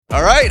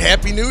All right,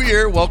 Happy New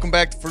Year. Welcome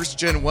back to First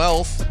Gen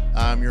Wealth.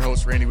 I'm your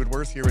host, Randy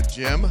Woodworth, here with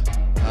Jim.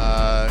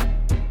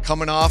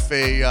 Coming off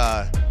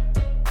a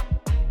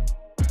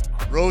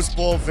Rose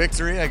Bowl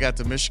victory. I got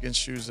the Michigan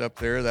shoes up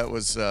there. That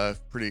was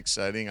pretty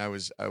exciting. I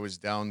was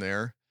down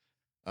there,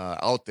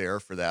 out there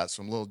for that,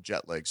 so I'm a little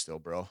jet lagged still,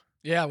 bro.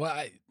 Yeah,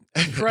 well,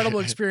 incredible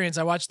experience.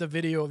 I watched the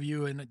video of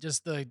you, and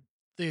just the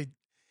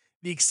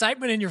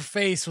excitement in your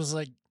face was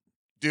like,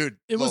 dude,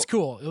 it was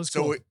cool. It was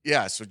cool.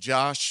 So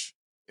Josh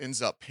ends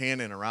up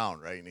panning around,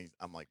 right? And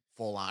I'm like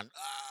full on.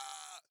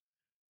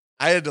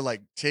 I had to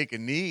like take a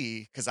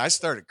knee because I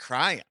started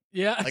crying.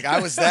 Yeah, like I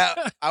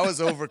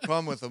was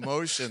overcome with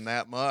emotion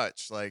that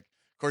much. Like,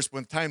 of course,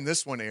 when time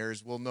this one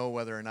airs, we'll know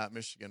whether or not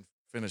Michigan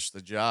finished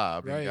the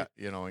job right.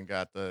 and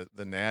got the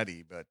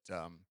natty. But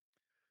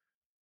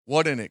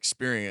what an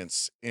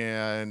experience!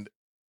 And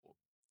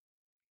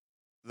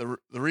the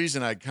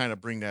reason I kind of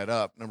bring that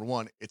up, number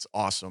one, it's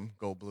awesome,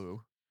 go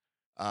blue.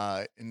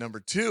 And number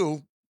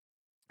two,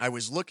 I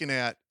was looking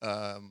at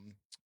a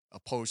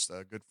post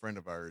a good friend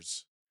of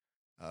ours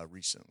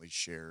recently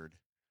shared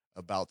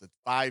about the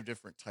 5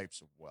 different types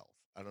of wealth.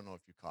 I don't know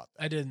if you caught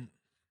that. I didn't.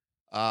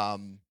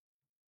 And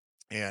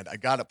I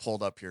got it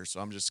pulled up here, so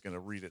I'm just going to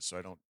read it so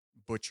I don't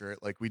butcher it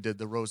like we did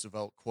the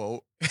Roosevelt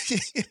quote.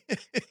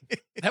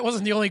 That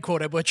wasn't the only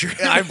quote I butchered.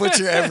 I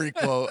butcher every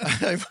quote.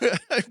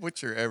 I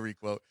butcher every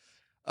quote.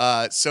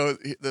 So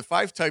the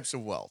 5 types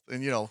of wealth,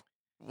 and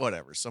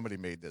whatever, somebody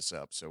made this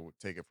up, so we'll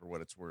take it for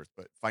what it's worth.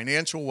 But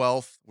financial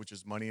wealth, which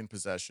is money and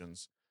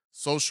possessions;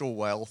 social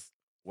wealth,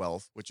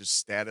 which is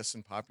status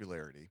and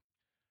popularity;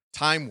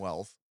 time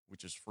wealth,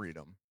 which is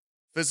freedom;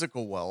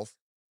 physical wealth,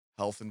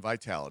 health and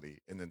vitality;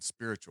 and then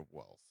spiritual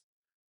wealth,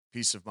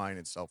 peace of mind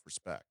and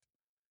self-respect.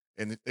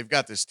 And they've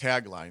got this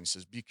tagline that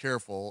says, "Be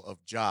careful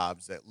of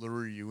jobs that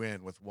lure you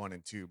in with 1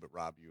 and 2, but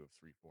rob you of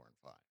 3, 4, and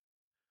 5."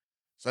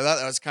 So I thought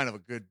that was kind of a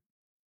good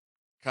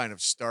kind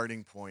of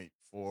starting point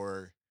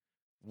for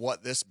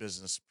what this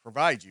business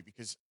provides you,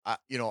 because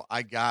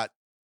I got,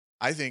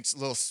 I think, a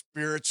little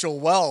spiritual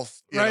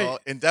wealth, Right.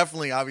 and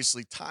definitely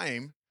obviously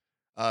time,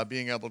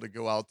 being able to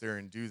go out there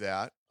and do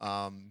that.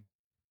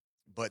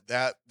 But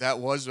that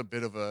was a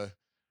bit of a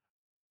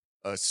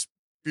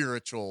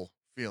spiritual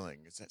feeling.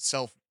 It's that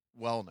self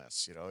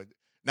wellness,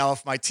 Now,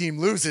 if my team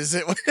loses,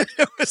 it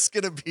was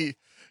going to be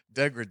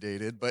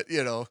degraded, but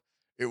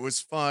it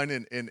was fun,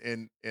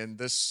 and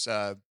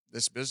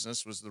this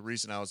business was the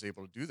reason I was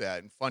able to do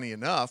that. And funny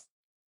enough,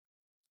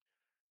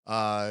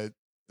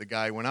 the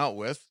guy I went out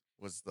with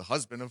was the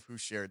husband of who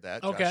shared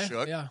that, Okay. Josh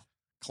Shook, Yeah.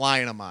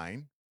 client of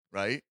mine,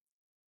 right?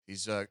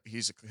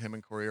 Him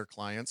and Corey are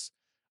clients.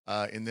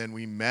 And then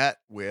we met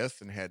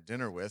with and had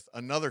dinner with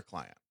another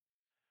client.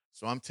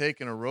 So I'm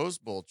taking a Rose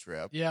Bowl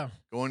trip, Yeah.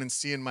 going and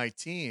seeing my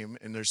team,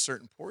 and there's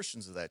certain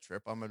portions of that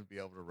trip I'm going to be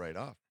able to write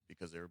off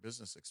because they're a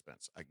business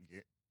expense.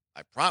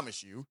 I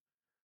promise you,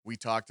 we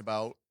talked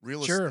about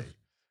real Sure. estate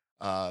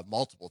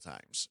multiple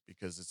times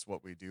because it's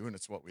what we do and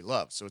it's what we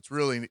love. So it's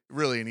really,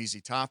 really an easy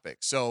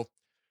topic. So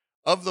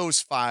of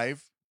those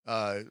 5,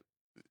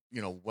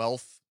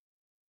 wealth,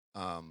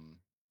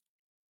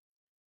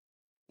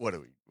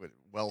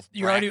 wealth.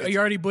 You're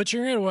already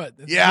butchering it or what?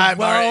 Yeah,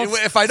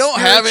 Wealth, if I don't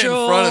have it in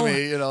front of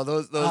spiritual, me,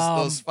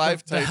 those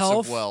 5 the types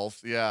health, of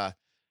wealth. Yeah.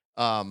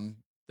 the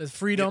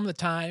freedom, the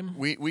time.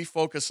 We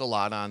focus a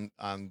lot on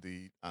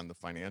the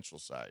financial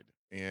side,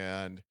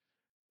 and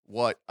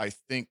what I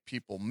think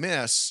people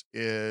miss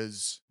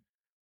is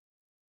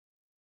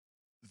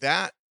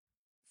that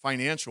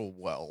financial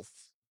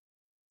wealth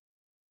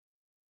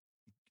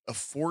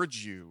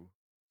affords you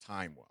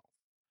time wealth,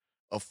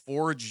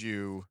 affords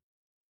you,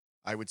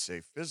 I would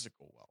say,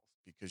 physical wealth,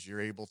 because you're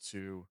able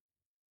to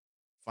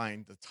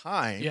find the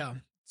time Yeah.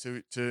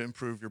 to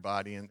improve your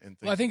body and things.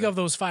 Well, I think of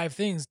those 5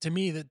 things, to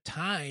me, the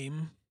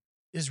time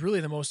is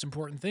really the most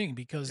important thing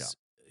because,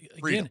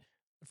 again,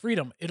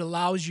 freedom. It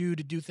allows you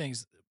to do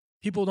things.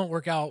 People don't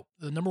work out.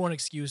 The number one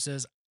excuse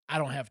is, I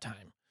don't have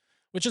time,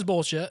 which is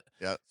bullshit.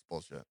 Yeah, it's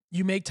bullshit.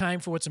 You make time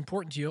for what's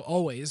important to you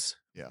always.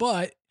 Yeah.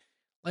 But,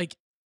 like,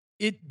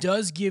 it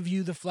does give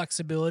you the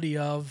flexibility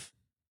of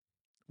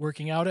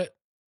working out at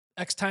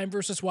X time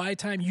versus Y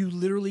time. You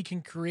literally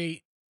can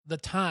create the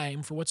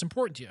time for what's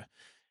important to you.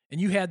 And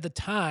you had the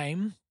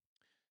time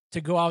to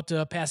go out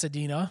to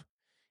Pasadena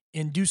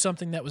and do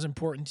something that was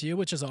important to you,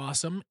 which is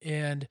awesome.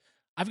 And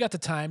I've got the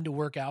time to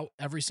work out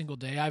every single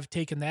day. I've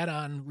taken that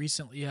on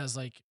recently as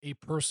like a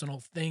personal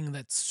thing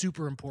that's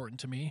super important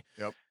to me.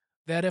 Yep.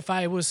 That if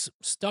I was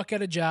stuck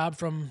at a job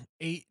from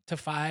 8 to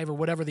 5 or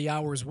whatever the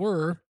hours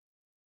were,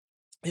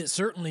 it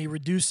certainly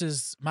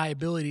reduces my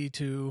ability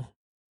to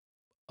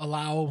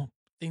allow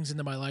things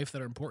into my life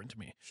that are important to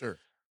me. Sure.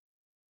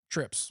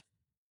 Trips,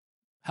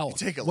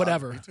 health, You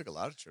whatever. took a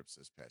lot of trips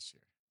this past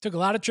year. Took a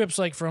lot of trips,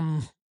 like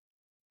from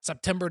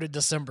September to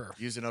December.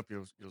 Using up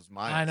your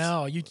miles. I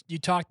know. You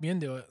talked me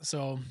into it.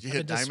 So Did you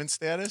hit diamond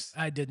status?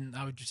 I didn't.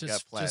 I would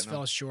just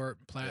fell short.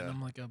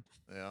 Platinum,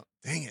 yeah.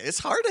 Dang it, it's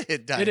hard to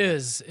hit diamond. It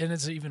is, and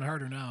it's even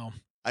harder now.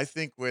 I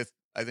think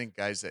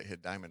guys that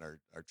hit diamond are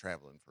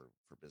traveling for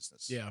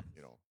business. Yeah.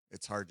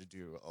 it's hard to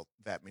do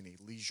that many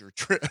leisure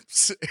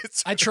trips.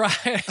 It's I tried.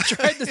 I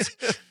tried this.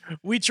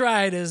 We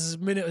tried as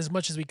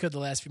much as we could the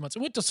last few months.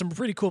 We went to some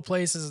pretty cool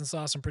places and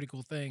saw some pretty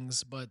cool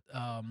things,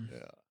 yeah.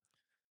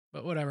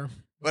 but whatever.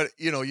 But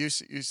you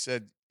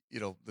said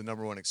the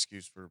number one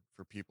excuse for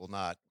people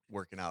not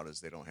working out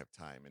is they don't have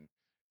time, and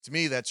to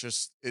me that's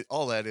just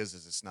all that is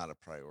it's not a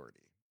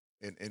priority,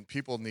 and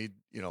people need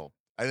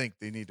I think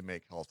they need to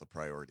make health a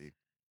priority.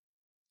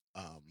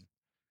 Um,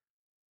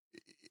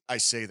 I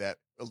say that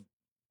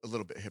a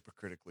little bit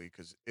hypocritically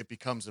because it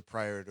becomes a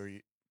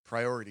priority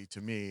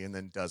to me and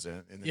then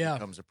doesn't, and then Yeah.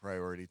 becomes a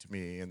priority to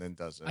me and then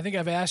I doesn't. think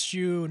I've asked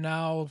you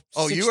now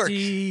Oh, you are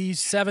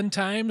 67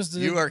 times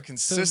you are to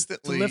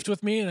consistently. lift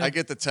with me, and I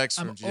get the text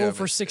I'm from 0 Jim.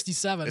 for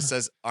 67. It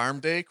says arm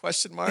day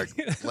question mark,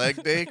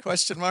 leg day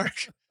question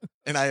mark,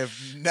 and I have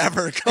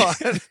never gone.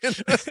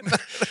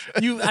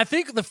 I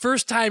think the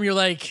first time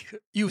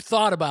you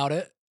thought about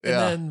it, and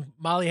Yeah. then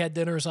Molly had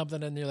dinner or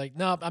something, and you're like,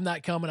 nope, I'm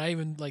not coming. I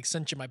even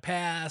sent you my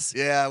pass.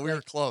 Yeah, we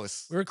were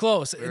close. We were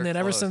close, We were and then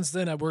ever close. since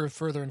then, we're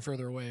further and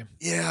further away.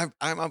 Yeah,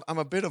 I'm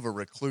a bit of a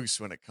recluse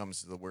when it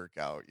comes to the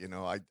workout.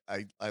 I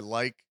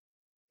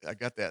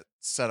got that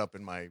set up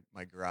in my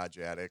garage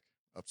attic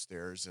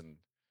upstairs, and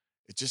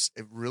it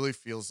really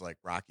feels like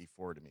Rocky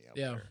Four to me up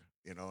Yeah.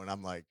 there. And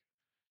I'm like,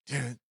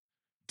 dun,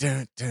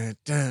 dun, dun,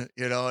 dun,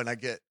 and I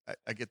get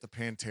the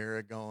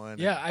Pantera going.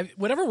 Yeah, and-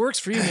 whatever works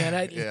for you,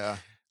 man. yeah,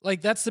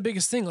 That's the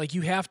biggest thing.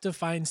 You have to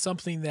find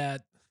something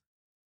that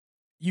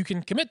you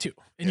can commit to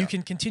and you Yeah.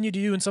 can continue to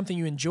do and something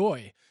you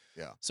enjoy.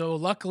 Yeah. So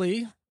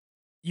luckily,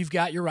 you've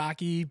got your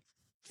Rocky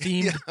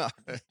themed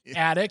yeah.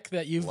 attic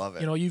that Love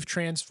it. you've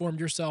transformed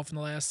yourself in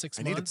the last 6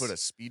 I months. need to put a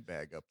speed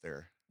bag up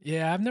there.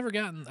 Yeah,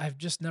 I've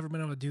just never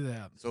been able to do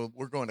that. So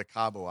we're going to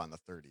Cabo on the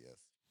 30th,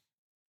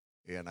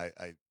 and I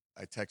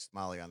text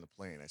Molly on the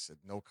plane. I said,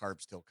 "No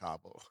carbs till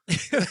Cabo."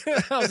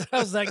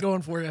 how's that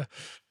going for you?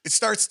 It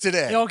starts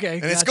today. Okay.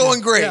 And it's gotcha.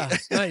 going great. Yeah,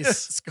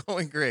 nice. It's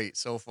going great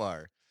so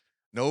far.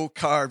 No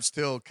carbs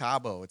till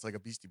Cabo. It's like a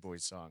Beastie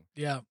Boys song.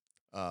 Yeah.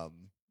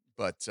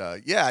 But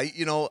yeah,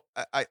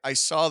 I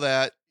saw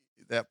that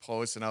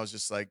post and I was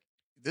just like,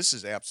 this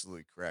is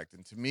absolutely correct.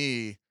 And to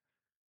me,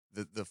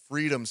 the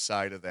freedom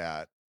side of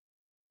that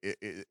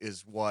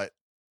is what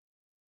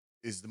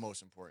is the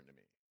most important to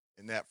me.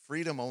 And that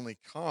freedom only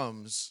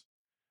comes,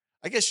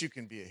 I guess you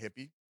can be a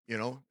hippie,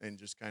 and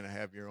just kind of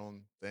have your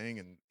own thing.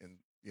 And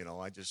you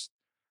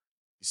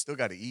still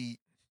got to eat.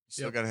 You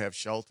still Yep. got to have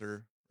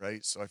shelter,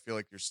 right? So I feel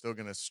like you're still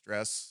going to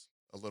stress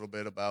a little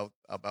bit about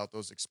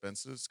those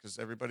expenses because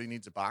everybody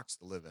needs a box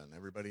to live in.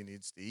 Everybody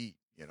needs to eat,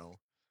 and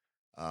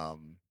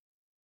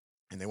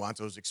they want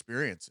those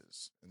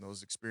experiences. And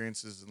those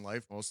experiences in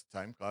life most of the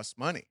time cost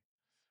money.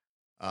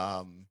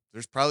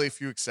 There's probably a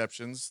few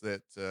exceptions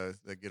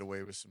that get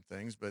away with some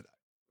things, but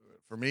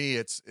for me,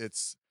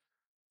 it's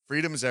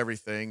freedom is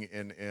everything,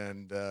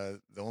 and the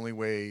only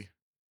way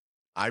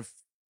I've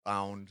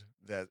found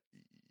that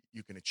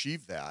you can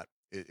achieve that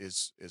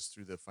is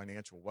through the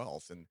financial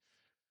wealth. And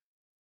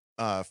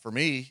for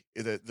me,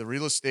 the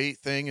real estate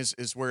thing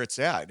is where it's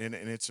at, and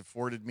it's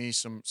afforded me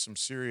some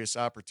serious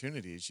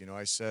opportunities.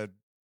 I said,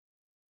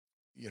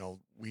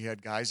 we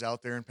had guys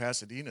out there in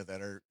Pasadena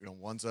that are,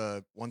 one's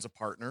a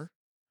partner,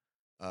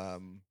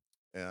 um,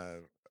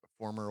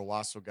 former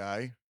Owasso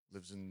guy,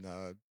 lives in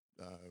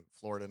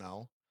Florida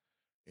now,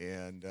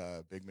 and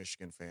big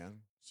Michigan fan.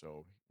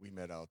 So we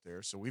met out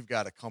there. So we've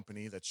got a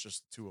company that's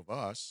just the two of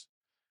us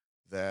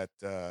that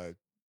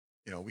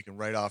we can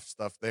write off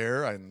stuff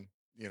there, and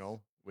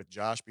with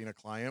Josh being a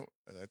client,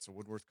 that's a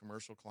Woodworth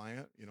commercial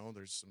client.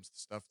 There's some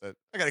stuff that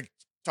I got to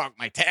talk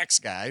my tax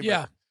guy.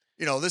 Yeah.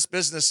 But, this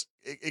business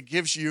it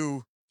gives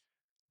you,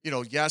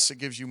 yes, it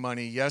gives you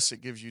money, yes, it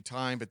gives you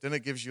time, but then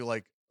it gives you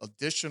like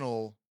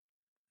additional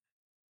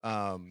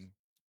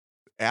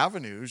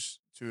avenues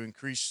to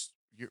increase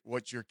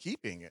what you're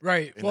keeping.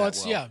 Right. in Well, that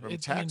it's wealth from I mean,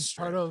 tax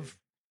part strategy. of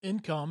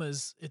income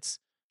is it's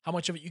how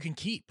much of it you can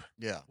keep,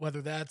 Yeah,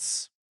 whether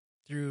that's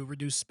through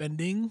reduced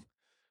spending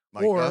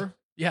Micah. or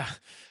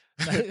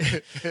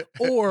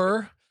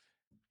or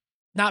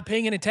not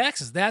paying any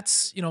taxes.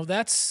 That's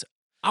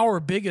our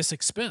biggest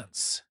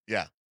expense.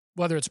 Yeah.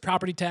 Whether it's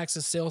property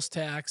taxes, sales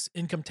tax,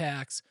 income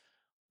tax,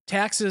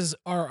 taxes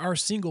are our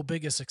single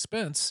biggest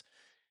expense.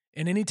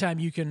 And anytime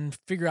you can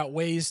figure out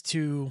ways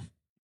to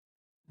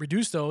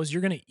reduce those,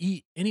 you're going to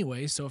eat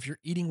anyway. So if you're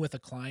eating with a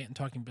client and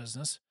talking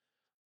business,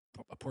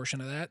 a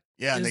portion of that.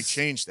 Yeah, and they is-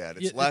 changed that.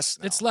 It's yeah, less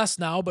now. It's less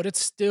now, but it's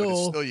But still,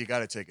 it's still you got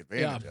to take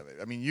advantage of it.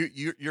 I mean,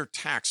 you're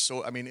taxed.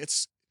 So I mean,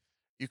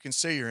 you can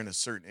say you're in a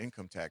certain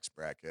income tax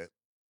bracket,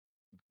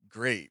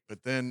 great,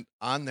 but then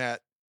on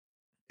that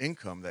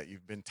income that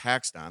you've been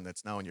taxed on,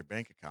 that's now in your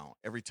bank account.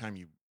 Every time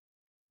you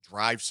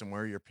drive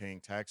somewhere, you're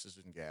paying taxes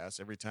and gas.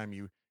 Every time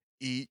you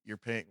eat, you're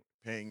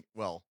paying.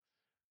 Well,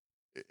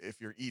 if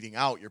you're eating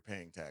out, you're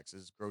paying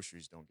taxes.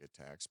 Groceries don't get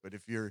taxed, but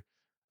if you're,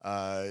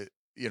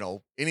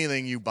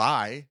 anything you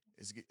buy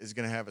is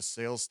going to have a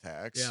sales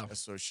tax Yeah.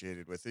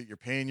 associated with it. You're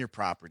paying your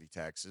property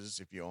taxes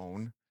if you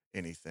own.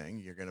 anything,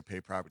 you're going to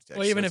pay property tax.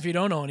 Well, even So if you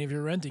don't own, if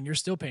you're renting, you're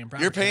still paying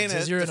property you're paying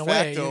taxes. it You're de in a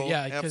way, facto.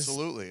 yeah, because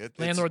Absolutely.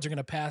 landlords are going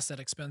to pass that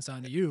expense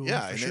on to you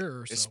Yeah, for and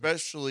sure. So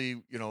especially,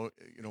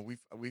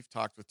 we've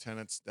talked with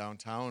tenants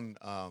downtown,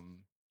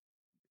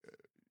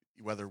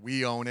 whether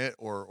we own it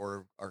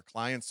or our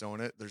clients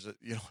own it.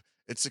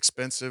 It's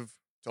expensive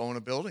to own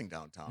a building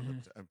downtown,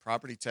 Mhm. and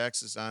property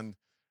taxes on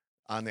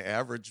the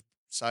average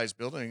size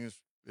building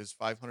is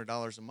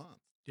 $500 a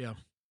month. yeah,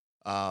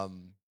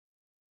 Um,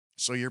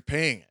 so you're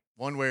paying it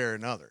one way or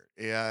another,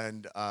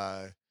 and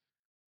I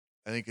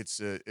think it's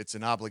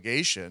an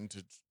obligation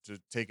to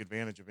take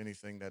advantage of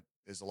anything that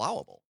is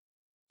allowable.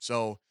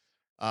 So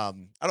I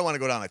don't want to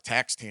go down a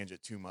tax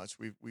tangent too much.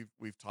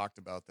 We've talked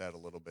about that a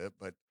little bit,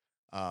 but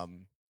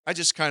I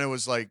just kind of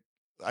was like,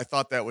 I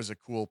thought that was a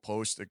cool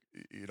post,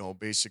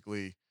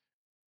 basically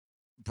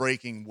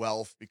breaking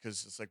wealth,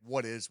 because it's like,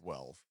 what is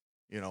wealth?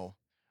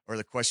 Or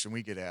the question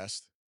we get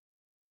asked,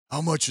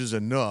 how much is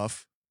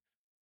enough?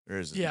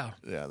 yeah.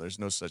 There's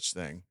no such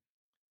thing.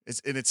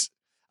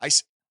 I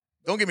s-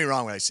 don't get me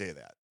wrong when I say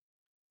that.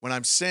 When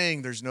I'm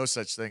saying there's no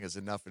such thing as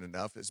enough and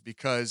enough, is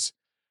because,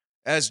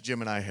 as Jim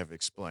and I have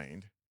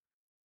explained,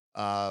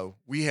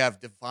 we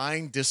have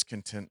divine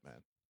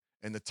discontentment,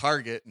 and the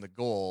target and the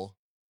goal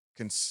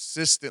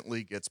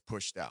consistently gets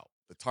pushed out.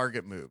 The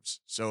target moves.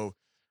 So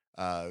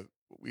uh,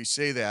 we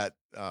say that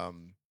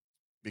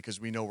because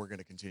we know we're going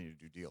to continue to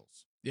do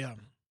deals. Yeah.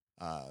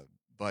 Uh,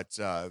 but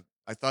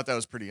I thought that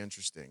was pretty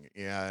interesting.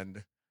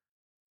 And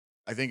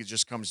I think it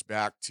just comes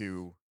back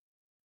to,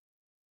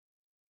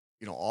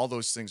 all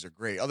those things are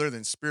great. Other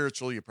than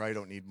spiritual, you probably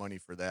don't need money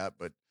for that.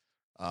 But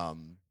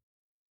um,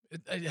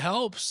 It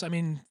helps. I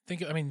mean,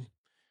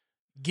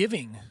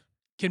 giving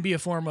can be a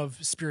form of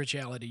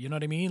spirituality. You know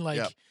what I mean? yeah,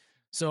 Like,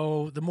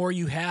 so the more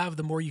you have,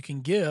 the more you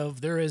can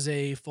give. There is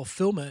a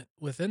fulfillment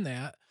within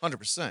that.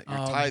 100%. You're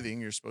Um,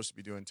 tithing. You're supposed to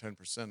be doing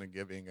 10% and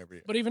giving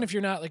every. but even if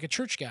you're not like a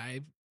church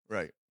guy,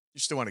 Right. You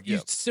still want to you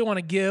give. still want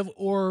to give,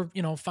 or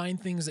find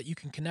things that you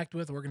can connect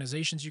with,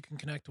 organizations you can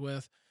connect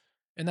with,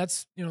 and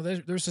that's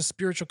there's a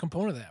spiritual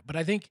component of that. But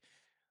I think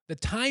the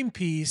time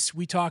piece,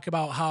 we talk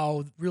about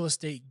how real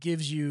estate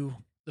gives you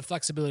the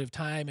flexibility of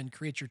time and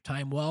creates your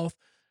time wealth,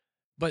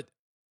 but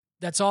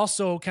that's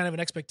also kind of an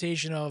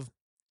expectation of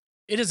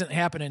it isn't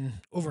happening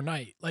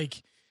overnight.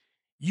 Like,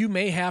 you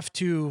may have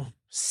to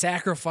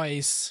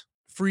sacrifice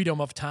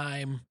freedom of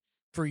time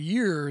for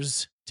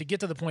years to get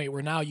to the point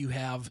where now you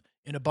have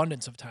an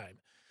abundance of time.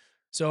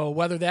 So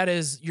whether that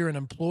is you're an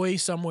employee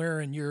somewhere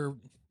and you're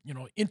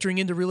entering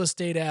into real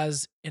estate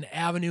as an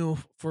avenue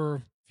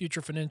for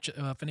future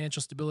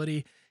financial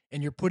stability,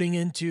 and you're putting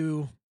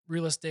into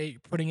real estate, you're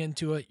putting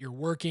into it, you're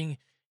working,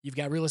 you've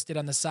got real estate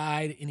on the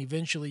side, and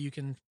eventually you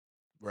can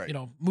Right.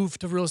 move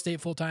to real estate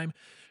full time.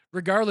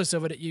 Regardless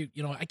of it, you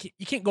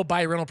can't go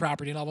buy a rental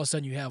property and all of a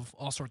sudden you have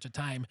all sorts of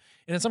time.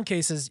 And in some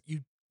cases,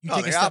 you No,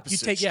 take a the step,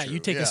 opposite's you true.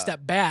 take a Yeah.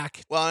 step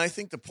back. Well, and I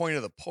think the point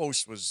of the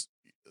post was,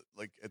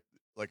 like,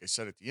 like I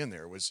said at the end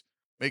there, was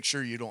make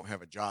sure you don't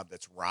have a job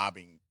that's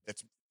robbing,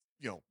 that's,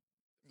 you know,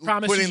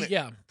 Promises, putting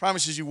yeah,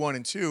 promises you one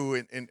and two,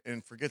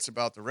 and forgets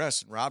about the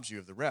rest and robs you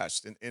of the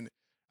rest. And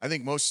I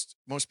think most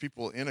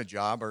people in a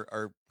job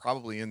are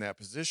probably in that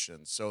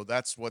position. So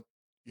that's what,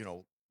 you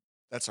know,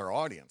 that's our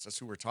audience. That's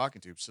who we're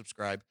talking to.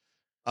 Subscribe.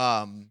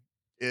 Um,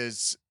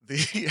 is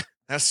the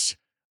that's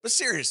but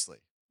seriously,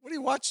 what are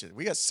you watching?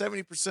 We got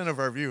 70% of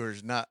our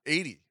viewers, not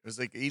 80. It was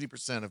like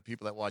 80% of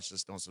people that watch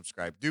this don't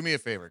subscribe. Do me a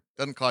favor.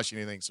 Doesn't cost you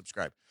anything,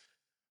 subscribe.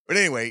 But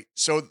anyway,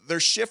 so they're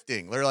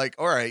shifting. They're like,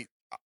 all right,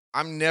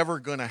 I'm never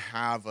gonna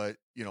have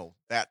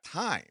that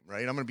time,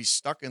 right? I'm gonna be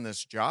stuck in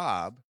this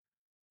job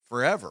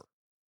forever,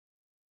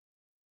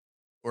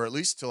 or at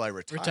least till I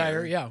retire,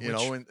 retire, yeah, which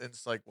and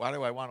it's like, why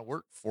do I want to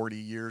work 40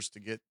 years to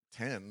get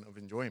 10 of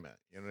enjoyment?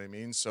 You know what I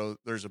mean? So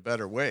there's a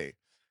better way.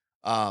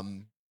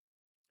 Um,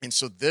 and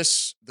so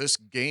this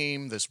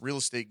game, this real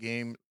estate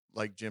game,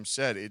 like Jim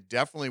said, it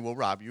definitely will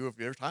rob you of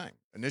your time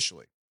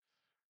initially.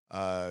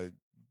 Uh,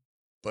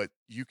 but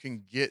you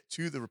can get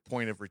to the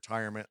point of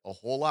retirement a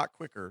whole lot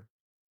quicker,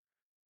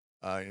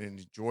 and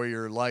enjoy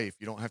your life.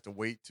 You don't have to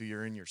wait till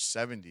you're in your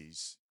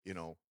 70s,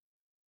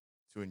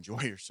 to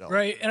enjoy yourself.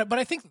 right. But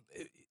I think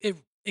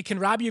it can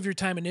rob you of your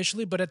time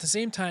initially, but at the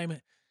same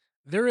time,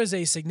 there is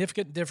a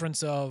significant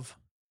difference of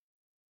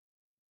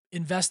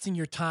investing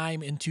your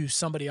time into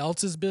somebody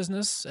else's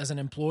business as an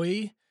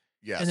employee,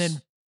 and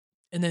Yes.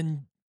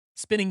 then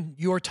spending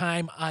your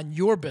time on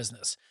your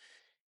business.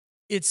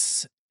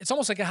 It's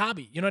almost like a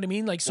hobby, you know what I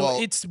mean? Like, so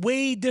Well, it's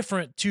way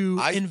different to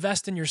I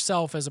invest in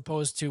yourself as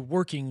opposed to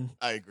working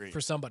I agree. for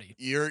somebody.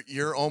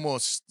 You're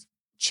almost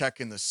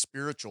checking the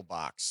spiritual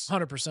box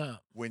 100%.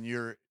 when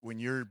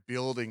you're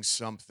building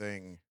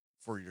something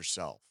for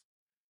yourself.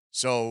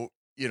 So,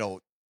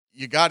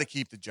 you got to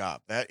keep the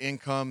job. That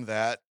income,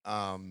 that's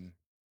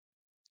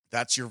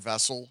your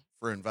vessel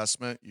for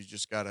investment. You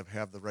just got to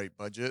have the right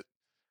budget.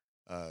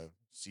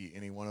 See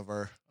any one of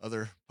our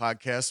other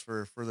podcasts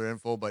for further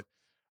info, but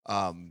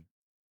um,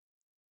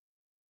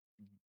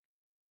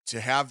 to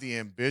have the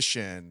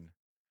ambition,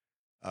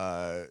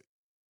 uh,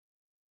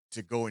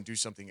 to go and do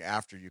something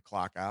after you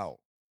clock out,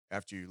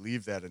 after you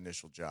leave that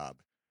initial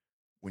job.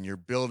 When you're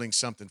building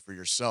something for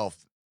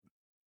yourself,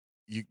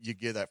 you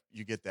get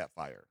that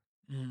fire.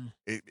 Mhm.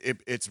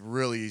 It's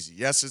really easy.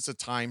 Yes, it's a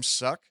time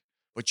suck,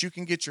 but you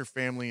can get your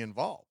family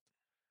involved.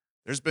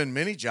 There's been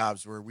many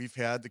jobs where we've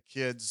had the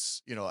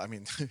kids, I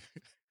mean,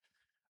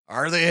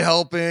 are they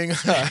helping?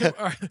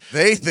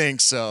 They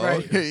think so,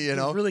 Right. you They're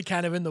know. really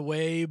kind of in the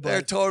way,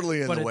 They're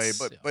totally in but the way, it's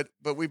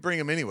but we bring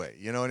them anyway,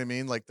 you know what I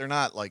mean? Like, they're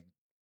not, like,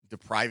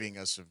 depriving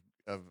us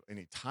of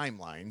any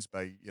timelines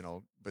by,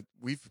 but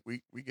we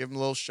give them a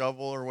little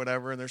shovel or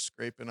whatever, and they're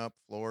scraping up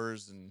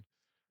floors, and,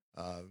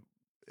 uh,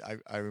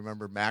 I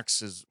remember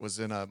Max was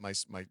in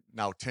my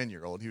now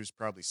 10-year-old. He was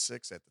probably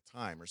 6 at the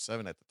time or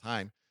 7 at the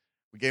time.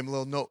 We gave him a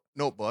little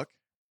notebook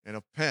and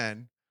a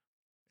pen,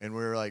 and we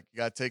were like, "You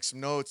gotta take some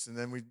notes," and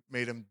then we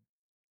made him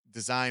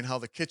design how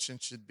the kitchen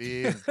should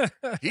be, and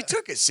he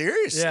took it Yeah,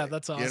 seriously.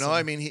 that's I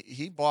awesome. mean,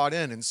 he bought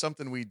in, and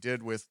something we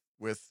did with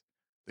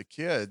the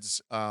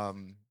kids.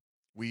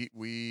 We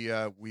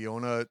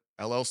own a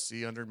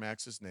LLC under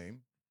Max's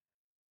name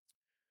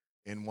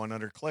and one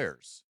under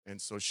Claire's,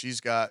 and so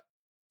she's got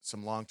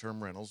some long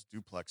term rentals,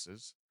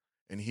 duplexes,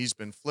 and he's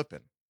been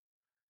flipping,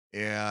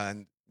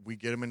 and we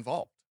get him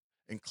involved.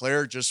 And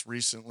Claire just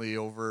recently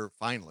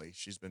finally,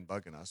 she's been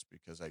bugging us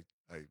because I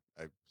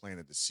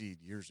planted the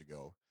seed years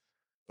ago,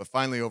 but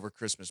finally over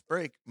Christmas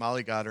break,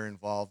 Molly got her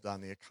involved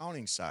on the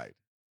accounting side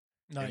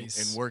and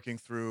Nice. working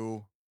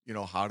through,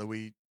 how do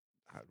we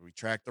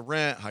track the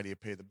rent, how do you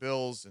pay the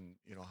bills, and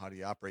how do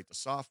you operate the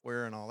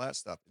software and all that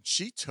stuff. And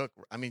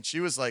I mean,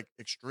 she was like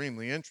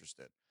extremely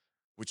interested,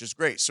 which is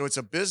great. So it's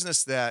a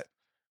business that,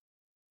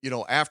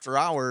 after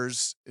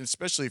hours,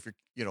 especially if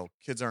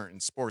kids aren't in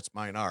sports,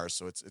 mine are,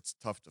 so it's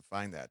tough to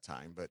find that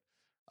time. But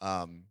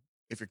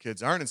if your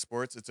kids aren't in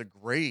sports, it's a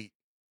great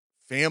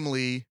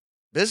family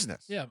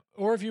business. Yeah.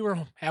 Or if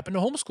you happen to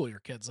homeschool your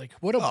kids, like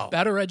what a Oh,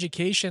 better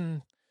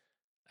education.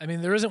 I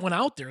mean, there isn't one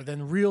out there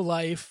than real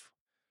life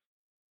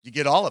you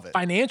get all of it.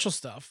 financial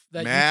stuff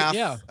that you could,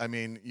 yeah. Math, I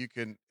mean, you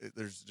can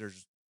there's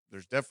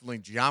definitely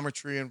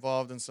geometry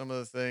involved in some of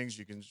the things.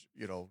 You can,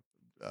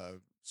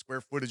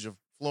 square footage of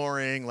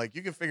flooring, like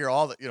you can figure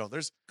all that,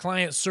 there's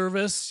Client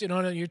service,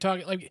 you're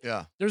talking like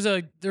yeah.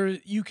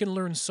 you can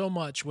learn so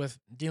much with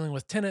dealing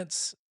with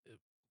tenants,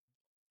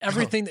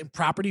 everything that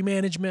property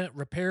management,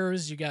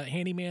 repairs, you got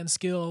handyman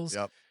skills.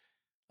 Yep.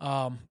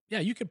 Yeah,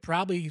 you could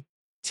probably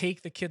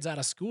take the kids out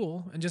of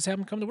school and just have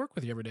them come to work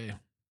with you every day.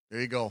 There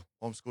you go.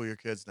 Homeschool your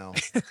kids now.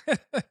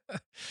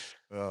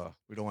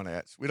 We don't want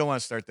to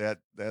start that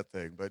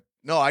thing, but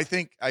no, I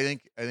think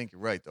you're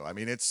right though. I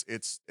mean, it's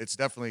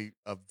definitely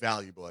a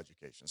valuable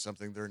education,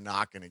 something they're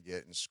not going to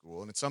get in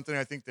school, and it's something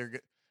I think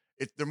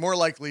they're more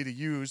likely to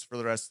use for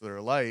the rest of their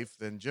life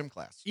than gym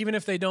class. Even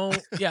if they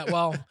don't, yeah,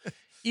 well,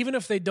 even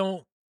if they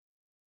don't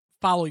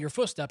follow your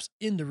footsteps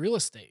into real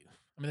estate.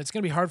 I mean, it's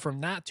going to be hard for them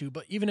not to,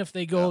 but even if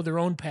they Yeah, go their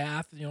own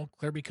path,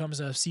 Claire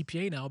becomes a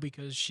CPA now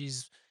because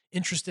she's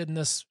interested in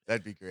this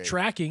that'd be great.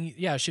 tracking.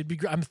 Yeah, should be.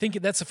 I'm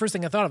thinking that's the first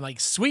thing I thought of. Like,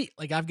 sweet,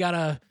 like I've got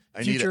a I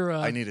need a future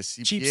I need a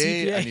cheap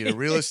CPA. I need a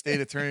real CPA. estate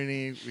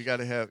attorney. We got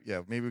to have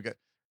maybe we got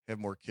have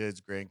more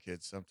kids,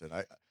 grandkids, something.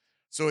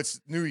 So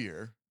it's New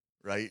Year,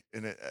 right?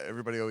 And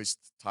everybody always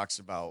talks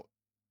about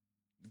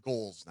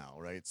goals now,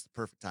 right? It's the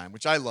perfect time,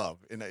 which I love,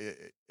 and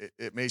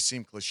it may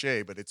seem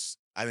cliche, but it's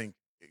I think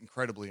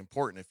incredibly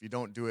important. If you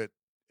don't do it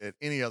at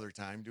any other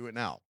time, do it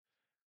now.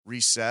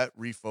 Reset,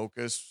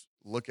 refocus,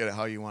 look at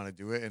how you want to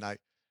do it. And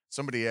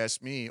somebody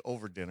asked me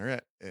over dinner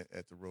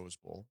at the Rose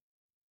Bowl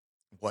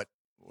what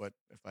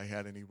if I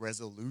had any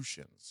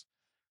resolutions.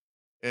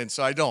 And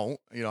so I don't,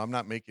 I'm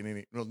not making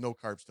any no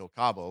carbs till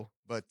Cabo,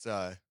 but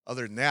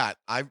other than that,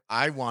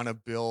 I want to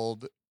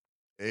build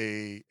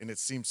and it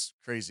seems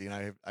crazy,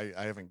 and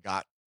I haven't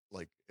got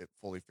like it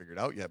fully figured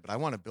out yet, but I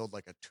want to build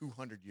like a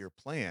 200-year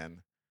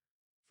plan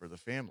for the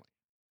family.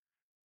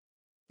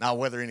 Now,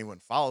 whether anyone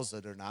follows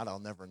it or not, I'll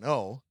never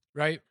know.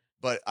 Right?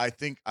 But I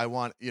think I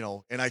want,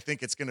 and I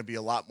think it's going to be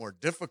a lot more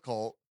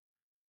difficult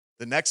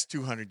the next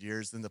 200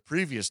 years than the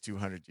previous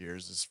 200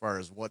 years as far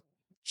as what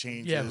Yeah.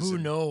 changes Who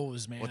and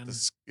knows, what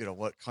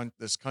man?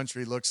 this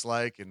country looks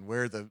like and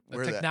where The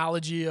the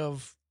technology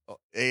of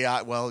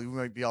AI. Well, we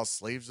might be all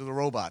slaves of the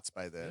robots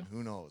by yeah, then.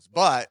 Who knows?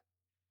 But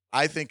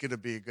I think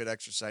it'd be a good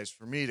exercise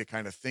for me to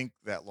kind of think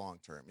that long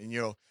term.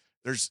 And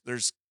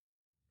there's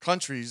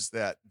countries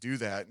that do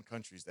that and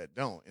countries that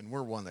don't, and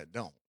we're one that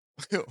don't.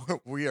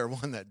 We are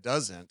one that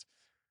doesn't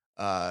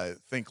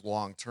think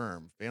long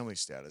term family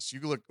status. You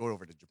go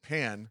over to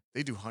Japan;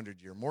 they do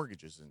 100-year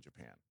mortgages in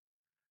Japan,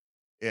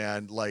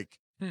 and like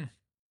hmm,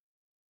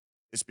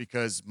 it's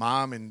because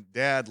mom and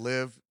dad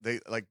live. They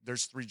like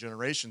there's 3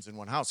 generations in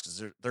one house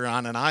because they're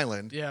on an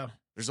island. yeah.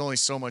 There's only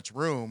so much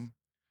room,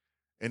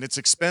 and it's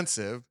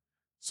expensive.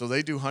 So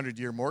they do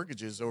 100-year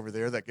mortgages over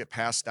there that get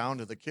passed down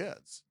to the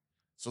kids.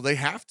 So they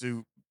have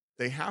to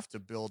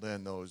build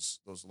in those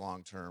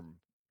long-term,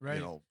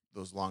 Right.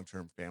 those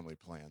long-term family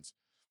plans.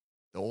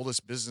 The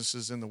oldest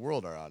businesses in the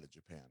world are out of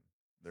Japan.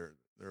 They're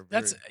very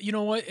That's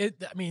what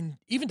it. I mean,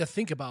 even to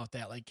think about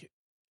that, like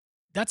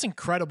that's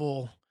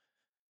incredible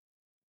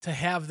to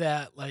have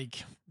that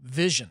like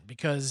vision,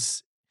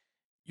 because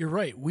you're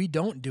right. We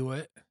don't do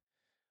it.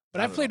 But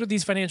Not I've at played all. with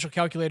these financial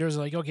calculators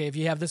like, okay, if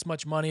you have this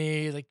much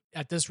money, like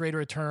at this rate of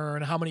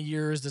return, how many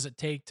years does it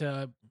take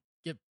to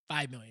get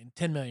 5 million,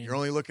 10 million, You're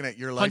only looking at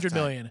your 100 lifetime.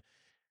 million?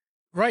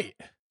 Right.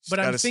 Just But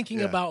I'm gotta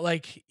thinking about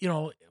like,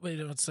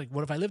 it's like,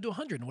 what if I live to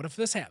 100? And what if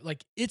this happened?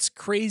 Like, it's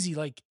crazy.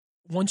 Like,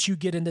 once you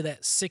get into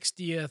that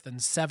 60th and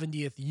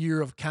 70th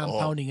year of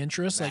compounding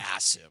interest, like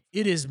massive.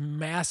 it is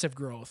massive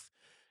growth.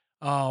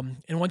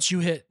 And once you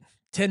hit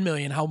 10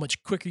 million, how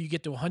much quicker you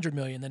get to 100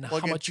 million, then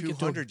Plug how in much you get to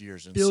 200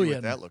 years and see billion.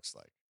 what that looks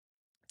like.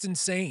 It's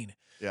insane.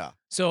 Yeah.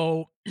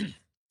 So, I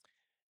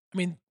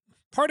mean,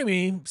 part of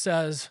me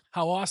says,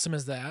 how awesome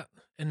is that?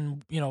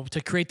 And,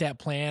 to create that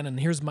plan, and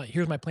here's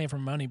my plan for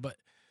money. But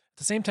at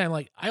the same time,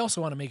 like, I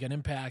also want to make an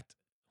impact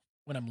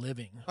when I'm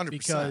living 100%.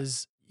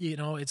 because,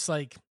 it's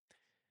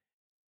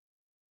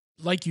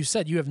like you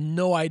said, you have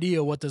no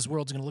idea what this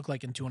world's going to look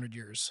like in 200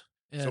 years.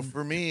 And So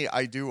for me,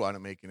 I do want to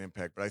make an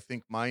impact, but I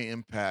think my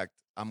impact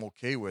I'm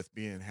okay with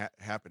being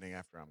happening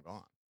after I'm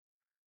gone.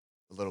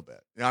 A little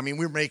bit. I mean,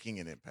 we're making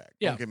an impact.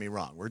 Yeah. Don't get me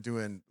wrong. We're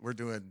doing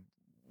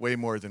way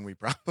more than we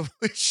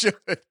probably should.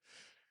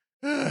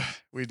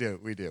 We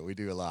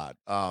do a lot.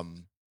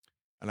 And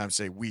I'm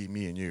saying we,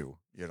 me and you,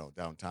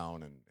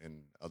 downtown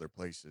and other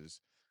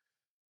places.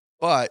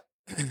 But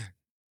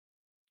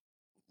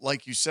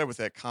like you said, with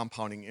that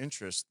compounding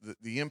interest,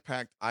 the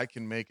impact I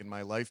can make in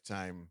my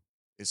lifetime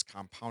is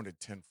compounded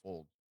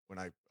tenfold when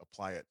I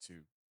apply it to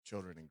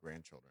children and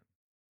grandchildren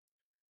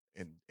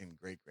and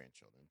great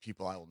grandchildren,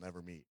 people I will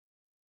never meet.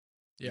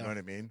 You know what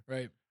I mean?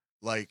 Right.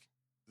 Like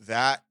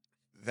that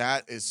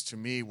is to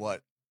me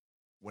what,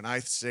 when I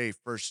say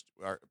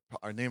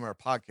our name of our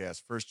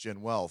podcast, First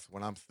Gen Wealth,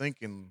 when I'm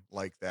thinking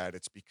like that,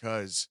 it's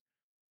because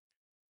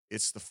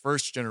it's the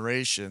first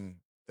generation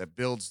that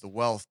builds the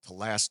wealth to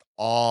last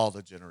all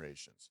the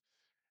generations.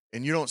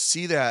 And you don't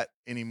see that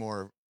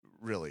anymore,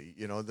 really.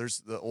 There's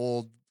the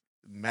old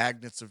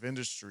magnates of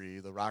industry,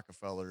 the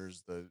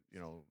Rockefellers, the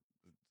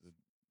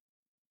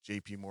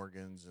JP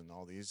Morgans and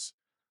all these.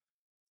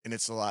 And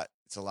it's a lot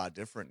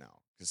different now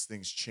because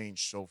things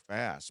change so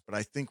fast. But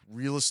I think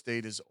real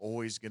estate is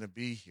always going to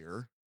be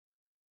here,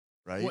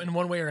 right? In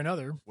one way or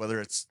another.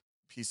 Whether it's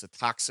a piece of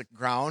toxic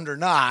ground or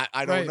not,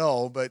 I don't Right.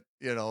 know. But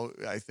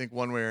I think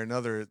one way or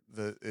another,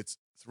 it's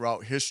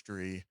throughout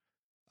history.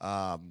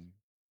 You're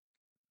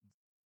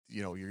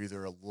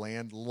either a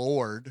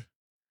landlord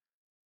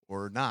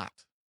or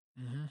not.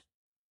 Mm-hmm.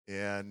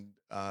 And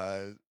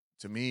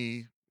to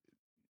me,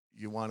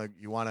 you want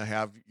to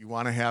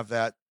have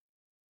that,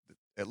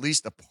 at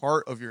least a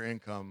part of your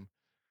income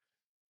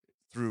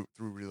through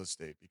real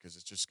estate, because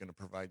it's just going to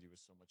provide you with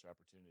so much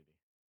opportunity.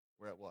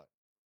 We're at what?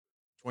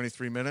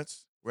 23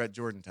 minutes? We're at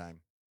Jordan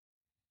time.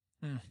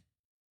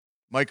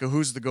 Micah,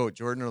 who's the GOAT,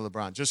 Jordan or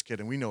LeBron? Just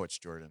kidding. We know it's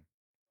Jordan.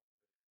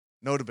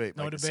 No debate.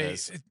 No Micah debate.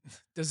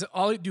 says.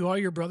 Do all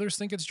your brothers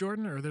think it's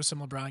Jordan, or there's some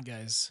LeBron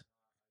guys?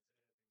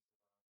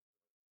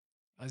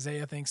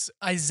 Isaiah thinks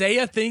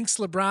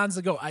LeBron's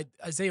the GOAT.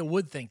 Isaiah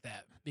would think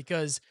that,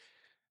 because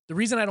the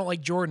reason I don't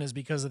like Jordan is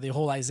because of the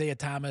whole Isaiah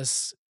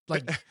Thomas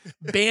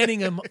banning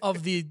him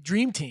of the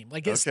dream team.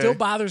 Like, it still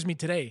bothers me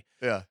today.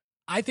 Yeah.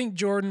 I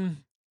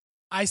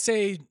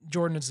say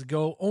Jordan is the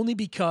GOAT only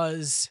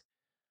because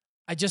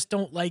I just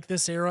don't like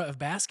this era of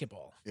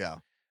basketball. Yeah.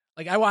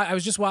 Like, I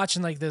was just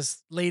watching like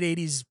this late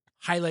 80s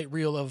highlight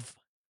reel of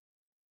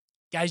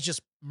guys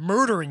just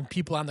murdering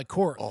people on the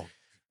court. Oh.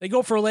 They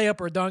go for a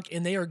layup or a dunk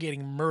and they are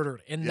getting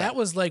murdered. And that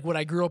was like what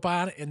I grew up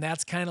on. And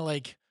that's kind of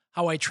like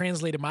how I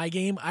translated my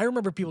game. I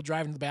remember people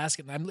driving to the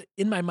basket, and I'm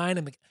in my mind,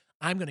 I'm like,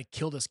 I'm going to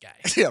kill this guy.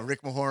 Yeah,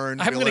 Rick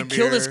Mahorn. I'm going to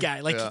kill this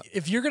guy. Like, yeah.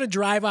 if you're going to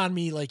drive on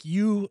me, like,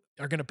 you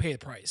are going to pay the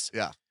price.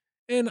 Yeah.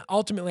 And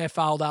ultimately, I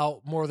fouled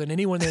out more than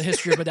anyone in the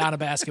history of Madonna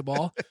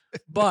basketball.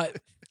 But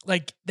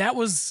like,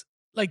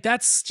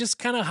 that's just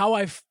kind of how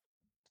that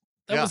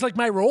was like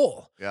my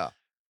role. Yeah.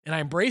 And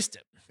I embraced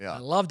it. Yeah. I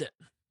loved it.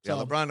 Yeah,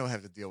 So, LeBron don't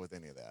have to deal with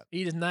any of that.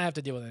 he does not have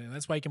to deal with anything.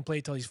 That's why he can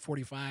play till he's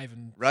 45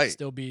 and Right.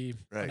 still be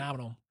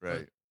phenomenal.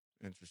 Right.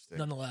 But Interesting.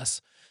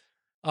 nonetheless.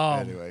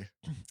 Anyway.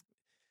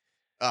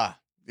 Yeah,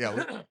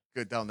 we're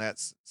good down that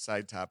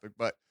side topic.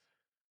 But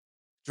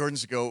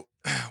Jordan's a GOAT.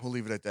 We'll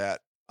leave it at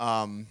that.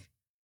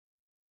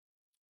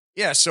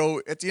 Yeah,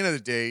 so at the end of the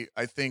day,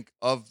 I think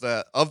of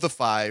the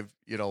five,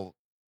 the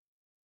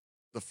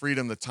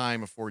freedom, the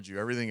time affords you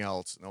everything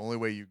else. And the only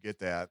way you get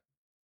that,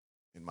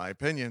 in my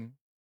opinion,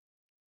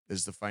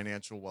 is the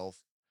financial wealth.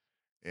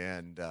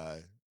 And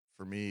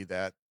for me,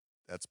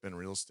 that's been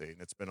real estate,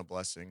 and it's been a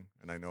blessing.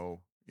 And I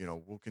know,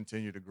 we'll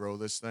continue to grow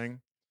this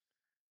thing.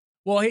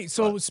 Well, hey,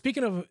 so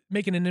speaking of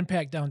making an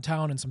impact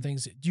downtown and some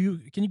things,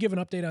 can you give an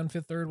update on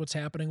Fifth Third? What's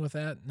happening with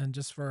that? And then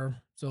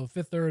so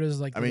Fifth Third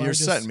is like, you're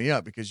setting me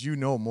up because you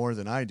know more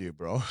than I do,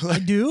 bro. I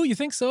do? You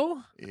think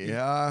so?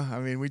 Yeah. I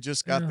mean, we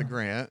just got the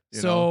grant.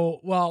 So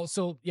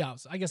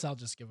I guess I'll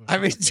just give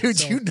it.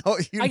 Dude, so,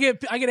 I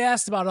get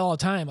asked about it all the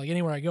time. Like,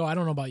 anywhere I go, I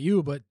don't know about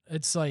you, but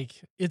it's like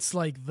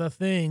the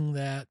thing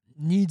that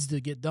needs to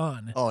get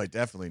done. Oh, it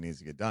definitely needs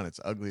to get done. It's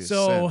ugly as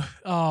So,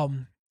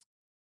 sin.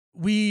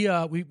 we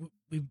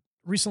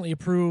recently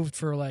approved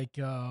for like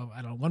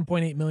I don't know,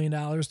 $1.8 million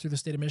through the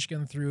state of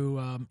Michigan through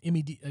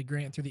a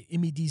grant through the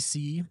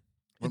MEDC.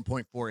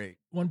 1.48.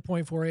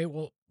 1.48.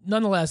 Well,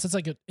 nonetheless, it's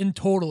like in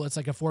total, it's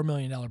like a $4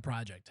 million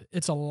project.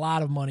 It's a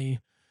lot of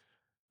money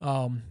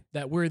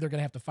that we're either going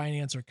to have to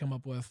finance or come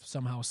up with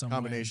somehow, some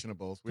Combination of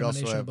both. We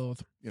Combination also have, of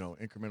both.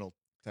 incremental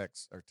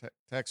tax or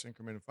tax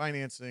increment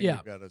financing. Yeah.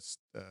 We've got a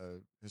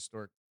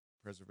historic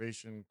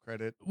preservation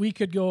credit. We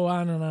could go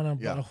on and on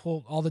about Yeah.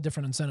 all the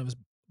different incentives,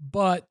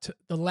 but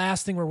the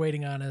last thing we're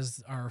waiting on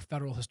is our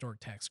federal historic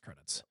tax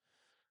credits.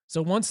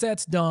 So once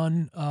that's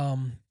done,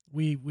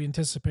 we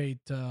anticipate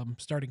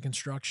starting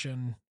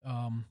construction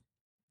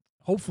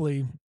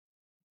hopefully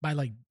by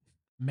like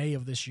May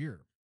of this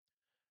year,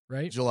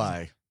 right?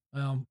 July.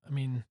 I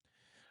mean,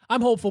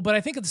 I'm hopeful, but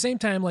I think at the same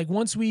time, like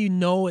once we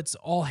know it's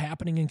all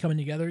happening and coming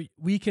together,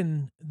 we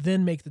can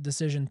then make the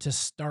decision to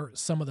start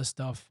some of the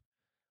stuff,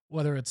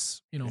 whether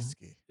it's,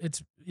 Risky.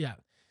 it's, yeah,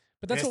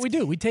 but that's what we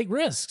do. We take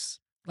risks,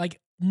 like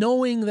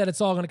knowing that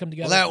it's all going to come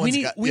together. Well,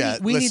 that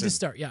we one's need to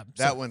start. Yeah.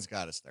 That one's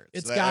got to start.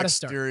 It's so got to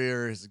start.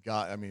 Exterior has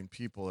got, I mean,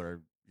 people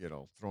are,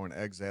 throwing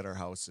eggs at our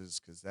houses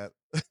because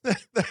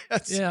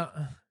that's. Yeah.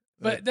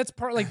 But that's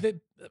part like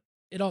that.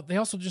 They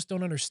also just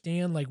don't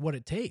understand like what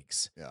it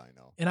takes. Yeah, I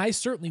know. And I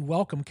certainly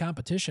welcome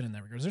competition in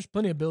that regard. There's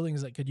plenty of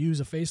buildings that could use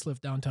a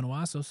facelift downtown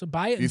Owasso. So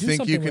buy it. And you do think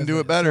something you can with do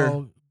it better?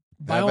 So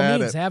by all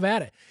means, have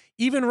at it.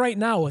 Even right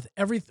now,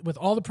 with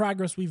all the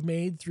progress we've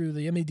made through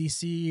the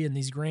MEDC and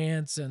these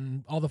grants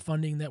and all the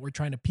funding that we're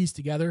trying to piece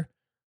together,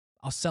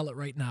 I'll sell it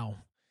right now.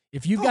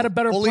 If you've got a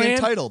better fully plan,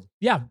 entitled.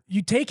 Yeah,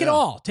 you take it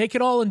all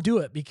and do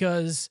it,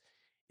 because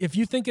if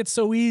you think it's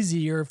so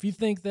easy, or if you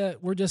think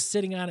that we're just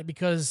sitting on it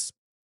because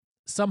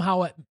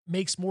somehow it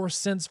makes more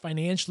sense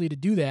financially to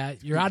do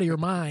that, you're out of your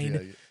mind.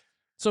 Yeah.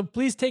 So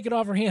please take it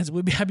off our hands.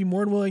 I'd be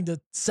more than willing to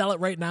sell it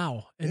right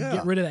now and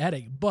get rid of the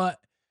headache. But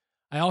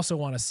I also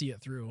want to see it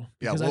through,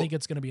 because I think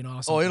it's going to be an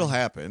awesome. It'll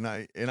happen.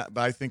 But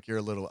I think you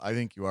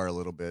are a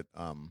little bit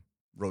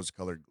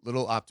rose-colored,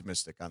 little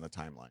optimistic on the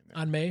timeline there.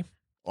 On May.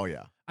 Oh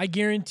yeah. I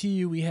guarantee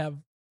you, we have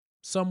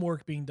some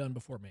work being done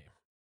before May.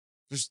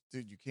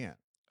 Dude, you can't.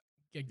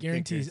 I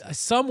guarantee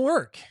some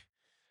work.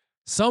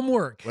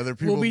 Whether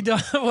people will be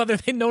done, whether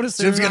they notice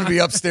it. Jim's going to be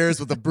upstairs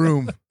with a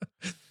broom,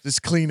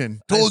 just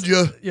cleaning. Told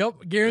you.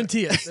 Yep,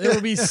 guarantee it. There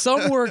will be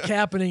some work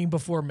happening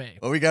before May.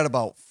 Well, we got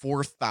about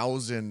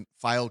 4,000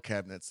 file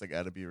cabinets that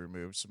got to be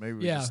removed, so maybe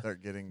we just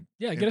start getting.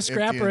 Yeah, get a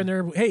scrapper in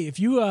there. Hey, if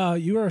you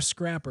are a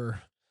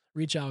scrapper,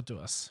 reach out to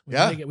us.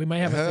 We might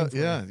have a thing for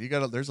you. You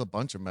got. There's a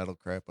bunch of metal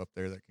crap up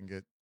there that can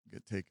get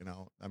taken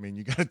out. I mean,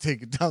 you got to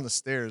take it down the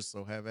stairs,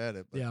 so have at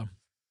it. But. Yeah.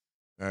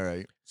 All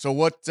right. So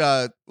what?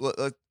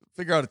 Let's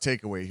figure out a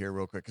takeaway here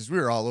real quick, because we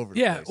were all over the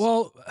place. Yeah.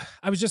 Well,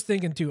 I was just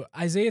thinking too.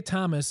 Isaiah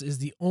Thomas is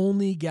the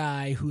only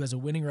guy who has a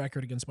winning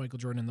record against Michael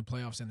Jordan in the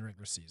playoffs and the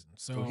regular season.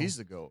 So he's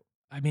the GOAT.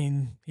 I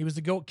mean, he was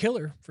the GOAT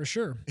killer for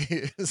sure.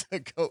 He is a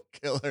GOAT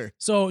killer.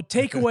 So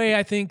takeaway,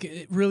 I think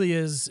it really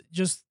is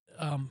just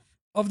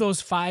of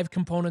those 5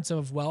 components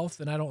of wealth,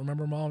 and I don't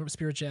remember them all: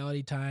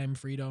 spirituality, time,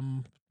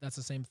 freedom. That's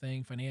the same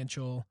thing.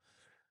 Financial,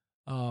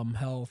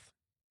 health.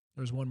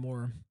 There's one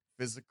more.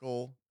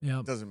 Physical.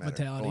 Yeah. Doesn't matter.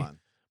 Vitality. Go on.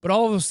 But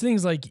all of those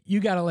things, like, you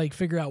got to like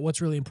figure out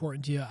what's really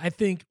important to you. I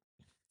think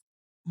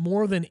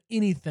more than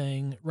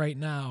anything right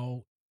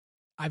now,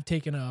 I've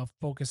taken a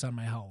focus on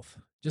my health,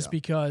 just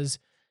because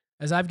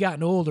as I've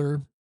gotten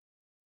older,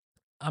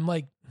 I'm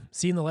like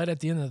seeing the light at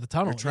the end of the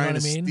tunnel. You're trying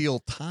to steal steal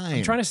time.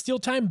 I'm trying to steal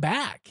time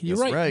back. You're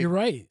That's right. You're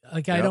right.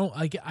 Like, I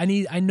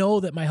know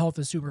that my health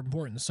is super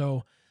important.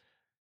 So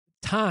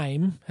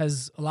time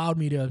has allowed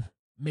me to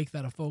make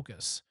that a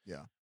focus.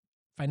 Yeah.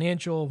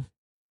 Financial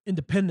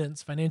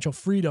independence, financial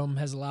freedom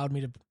has allowed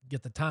me to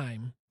get the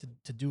time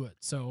to do it.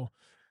 So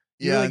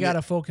you really got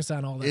to focus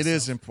on all that. It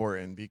is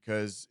important,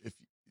 because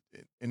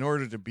in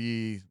order to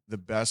be the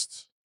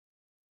best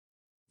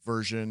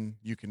version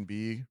you can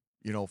be,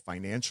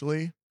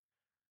 financially,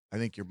 I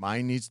think your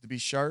mind needs to be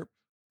sharp.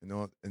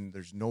 And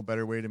there's no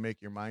better way to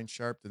make your mind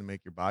sharp than to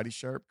make your body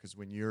sharp, because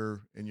when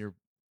you're in your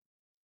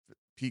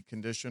peak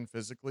condition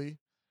physically,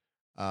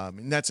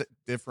 and that's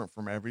different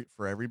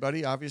for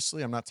everybody.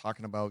 Obviously, I'm not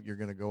talking about you're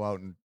going to go out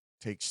and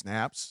take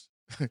snaps.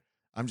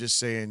 I'm just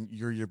saying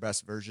you're your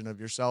best version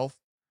of yourself,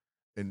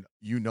 and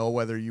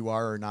whether you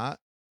are or not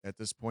at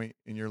this point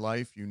in your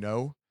life.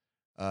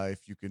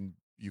 If you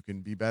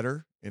can be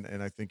better,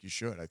 and I think you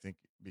should. I think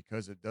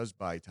because it does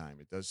buy time,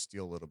 it does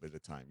steal a little bit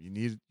of time. You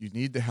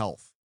need the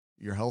health.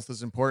 Your health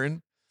is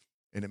important,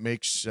 and it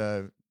makes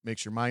your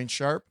mind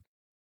sharp,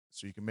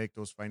 so you can make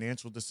those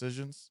financial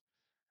decisions.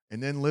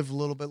 And then live a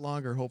little bit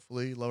longer,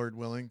 hopefully, Lord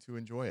willing, to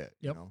enjoy it.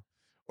 Yep.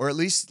 Or at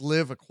least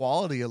live a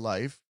quality of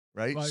life,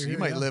 right? While So you're you here,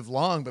 might yeah. live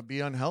long, but be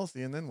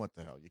unhealthy, and then what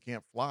the hell? You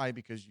can't fly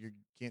because you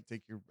can't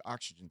take your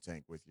oxygen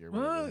tank with you. Or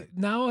whatever.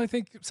 Now I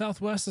think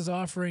Southwest is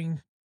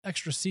offering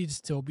extra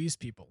seats to obese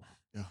people.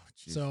 Oh,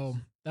 Jesus. So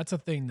that's a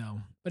thing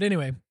now. But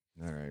anyway.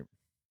 All right.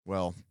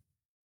 Well,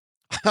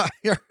 all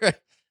right.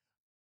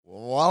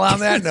 Well,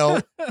 on that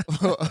note,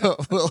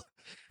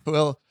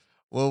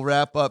 we'll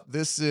wrap up.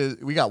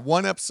 We got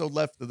one episode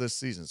left of this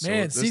season.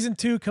 Man, season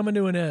 2 coming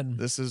to an end.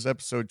 This is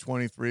episode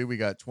 23. We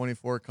got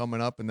 24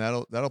 coming up, and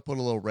that'll put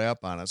a little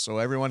wrap on it. So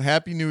everyone,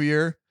 Happy New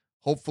Year.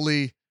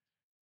 Hopefully,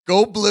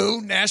 go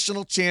Blue,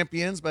 national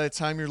champions by the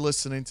time you're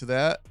listening to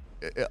that.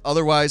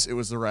 Otherwise, it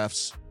was the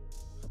refs.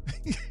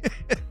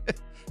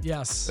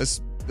 Yes. This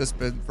has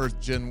been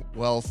First Gen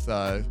Wealth.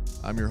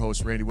 I'm your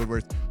host, Randy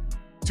Woodworth.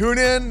 Tune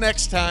in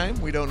next time.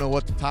 We don't know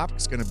what the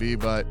topic's going to be,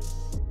 but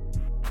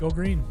go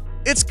green.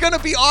 It's going to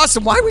be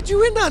awesome. Why would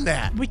you end on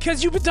that?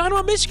 Because you've been talking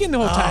about Michigan the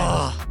whole time.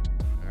 All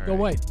Go right.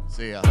 white.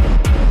 See ya.